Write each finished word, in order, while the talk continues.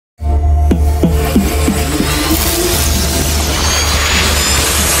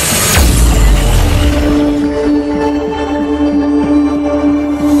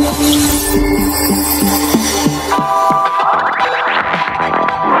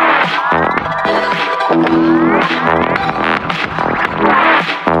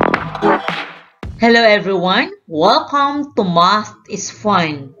Hello everyone, welcome to Math is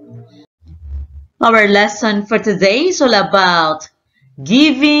Fun. Our lesson for today is all about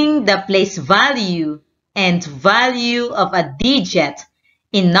giving the place value and value of a digit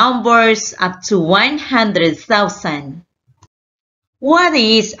in numbers up to 100,000. What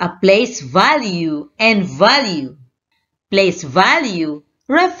is a place value and value? Place value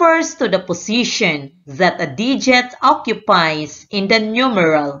refers to the position that a digit occupies in the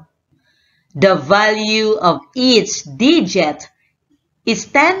numeral. The value of each digit is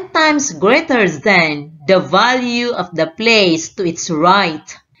 10 times greater than the value of the place to its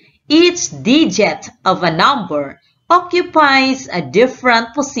right. Each digit of a number occupies a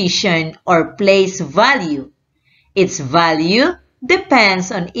different position or place value. Its value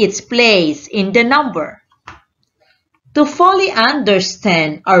depends on its place in the number. To fully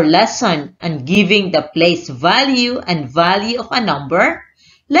understand our lesson on giving the place value and value of a number,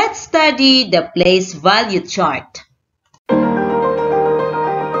 let's study the place value chart.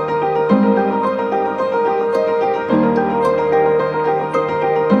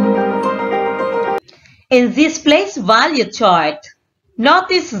 In this place value chart,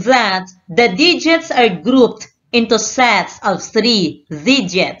 notice that the digits are grouped into sets of 3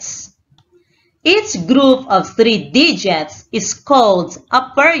 digits. Each group of 3 digits is called a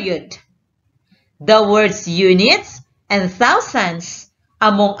period. The words units and thousands,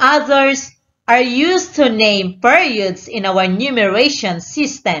 among others, are used to name periods in our numeration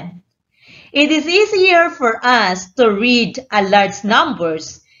system. It is easier for us to read a large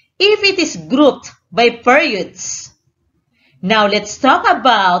numbers if it is grouped by periods. Now let's talk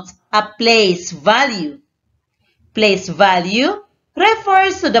about a place value. Place value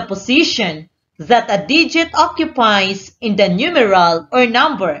refers to the position that a digit occupies in the numeral or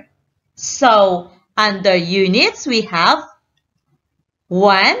number. So, under units we have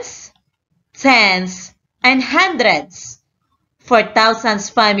ones, tens, and hundreds. For thousands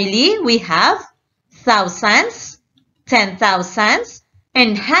family, we have thousands, 10,000s,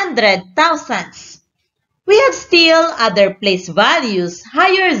 and 100,000s. We have still other place values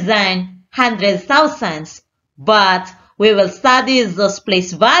higher than 100,000s, but we will study those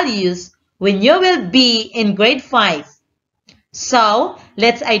place values when you will be in grade 5. So,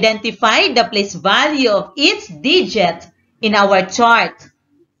 let's identify the place value of each digit in our chart.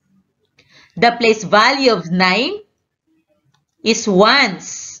 The place value of 9 is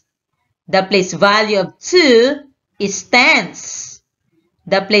ones. The place value of 2 is tens.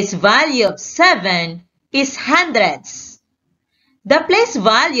 The place value of 7 is hundreds. The place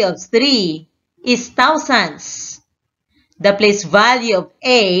value of 3 is thousands. The place value of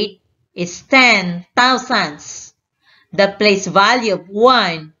 8 is 10,000s. The place value of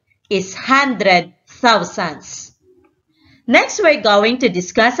 1 is 100,000s. Next, we're going to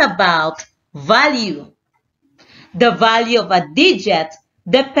discuss about value. The value of a digit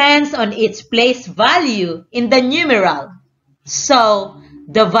depends on its place value in the numeral. So,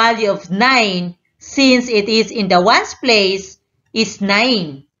 the value of 9, since it is in the ones place, is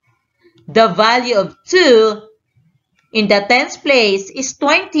 9. The value of 2 in the tens place is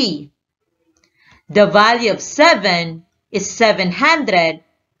 20. The value of 7 is 700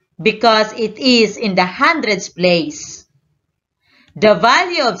 because it is in the hundreds place. The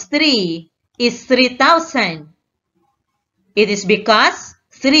value of 3 is 3,000. It is because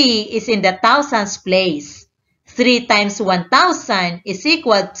 3 is in the thousands place. 3 times 1,000 is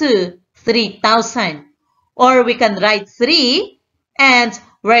equal to 3,000. Or we can write 3 and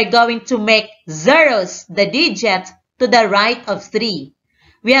we're going to make zeros the digit to the right of 3.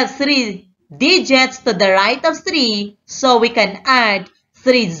 We have 3 digits to the right of 3, so we can add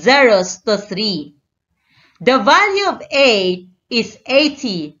 3 zeros to 3. The value of 8 is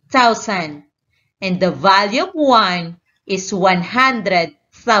 80,000 and the value of 1 is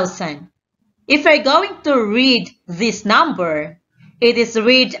 100,000. If we're going to read this number, it is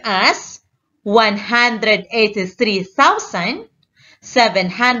read as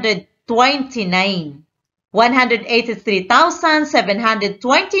 183,729.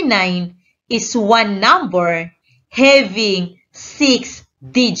 183,729 is one number having 6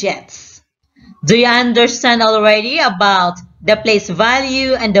 digits. Do you understand already about the place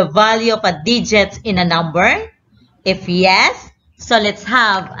value and the value of a digit in a number? If yes, so let's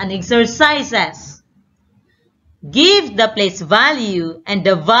have an exercises. Give the place value and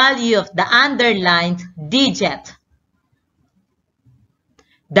the value of the underlined digit.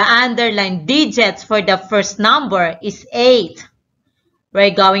 The underlined digit for the first number is 8.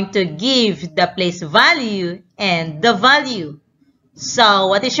 We're going to give the place value and the value. So,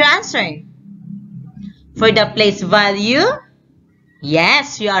 what is your answer? For the place value,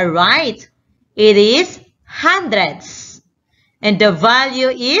 yes, you are right. It is hundreds. And the value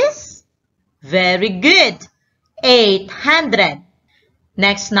is, very good, 800.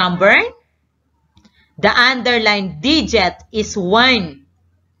 Next number, the underlined digit is 1.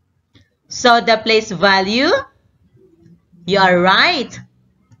 So the place value, you are right.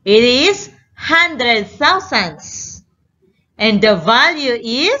 It is hundred thousands. And the value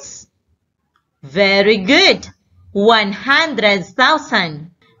is, very good,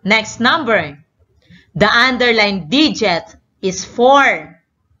 100,000. Next number, the underlined digit is 4.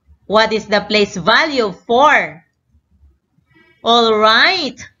 What is the place value of 4? All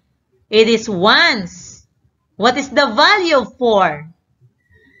right, it is ones. What is the value of 4?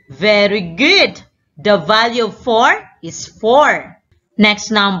 Very good. The value of 4 is 4.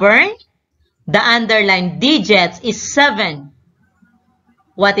 Next number, the underlined digit is 7.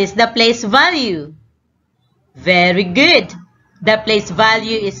 What is the place value? Very good. The place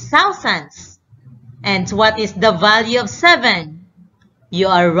value is thousands. And what is the value of 7? You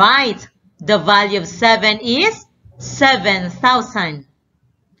are right. The value of 7 is 7,000.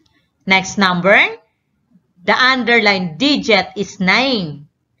 Next number, the underlined digit is 9.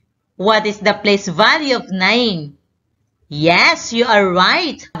 What is the place value of 9? Yes, you are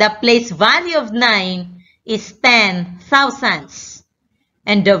right. The place value of 9 is 10,000.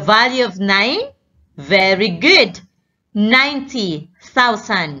 And the value of 9? Very good,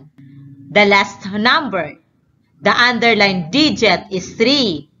 90,000. The last number, the underlined digit is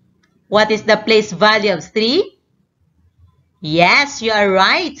 3. What is the place value of 3? Yes, you are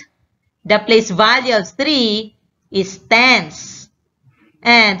right. The place value of 3 is tens.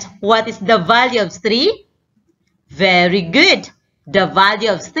 And what is the value of 3? Very good. The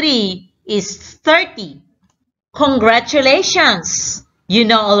value of 3 is 30. Congratulations! You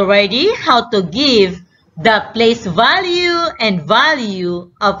know already how to give the place value and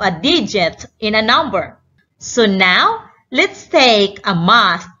value of a digit in a number. So now, let's take a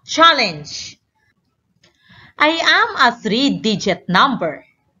math challenge. I am a 3-digit number.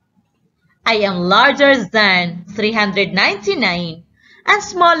 I am larger than 399 and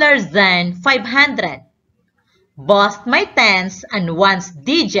smaller than 500. Both my tens and ones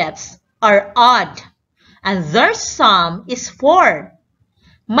digits are odd, and their sum is 4.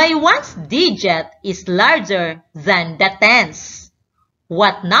 My ones digit is larger than the tens.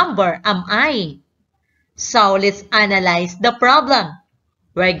 What number am I? So let's analyze the problem.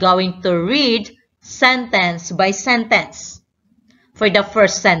 We're going to read sentence by sentence. For the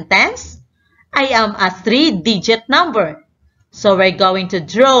first sentence, I am a 3-digit number. So we're going to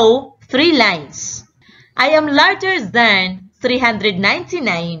draw 3 lines. I am larger than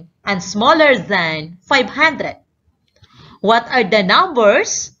 399 and smaller than 500. What are the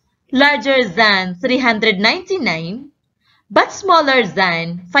numbers larger than 399 but smaller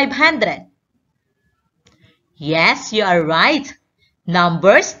than 500? Yes, you are right.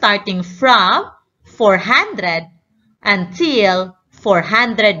 Numbers starting from 400 until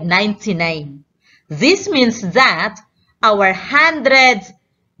 499. This means that our hundredth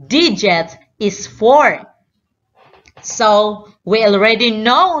digit is 4. So, we already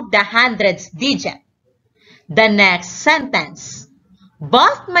know the hundredth digit. The next sentence.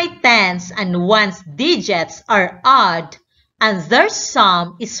 Both my tens and ones digits are odd and their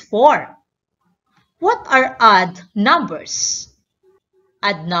sum is 4. What are odd numbers?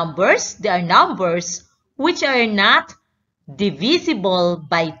 Odd numbers, they are numbers which are not divisible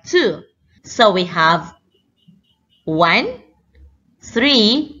by 2. So we have 1,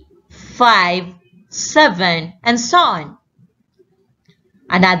 3, 5, 7, and so on.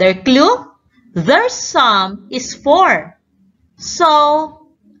 Another clue, their sum is 4. So,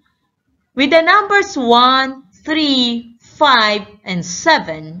 with the numbers 1, 3, 5, and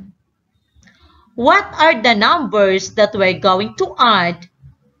 7, what are the numbers that we're going to add?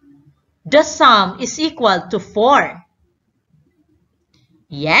 The sum is equal to 4.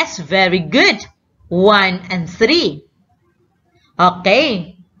 Yes, very good. 1 and 3.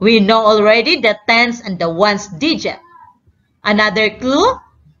 Okay, we know already the tens and the ones digit. Another clue,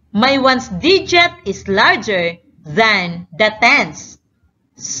 my ones digit is larger than the tens.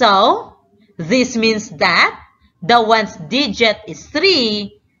 So, this means that the ones digit is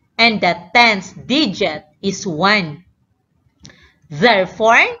 3 and the tens digit is 1.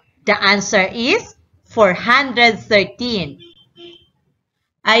 Therefore, the answer is 413.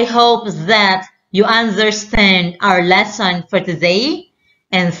 I hope that you understand our lesson for today,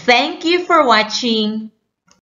 and thank you for watching.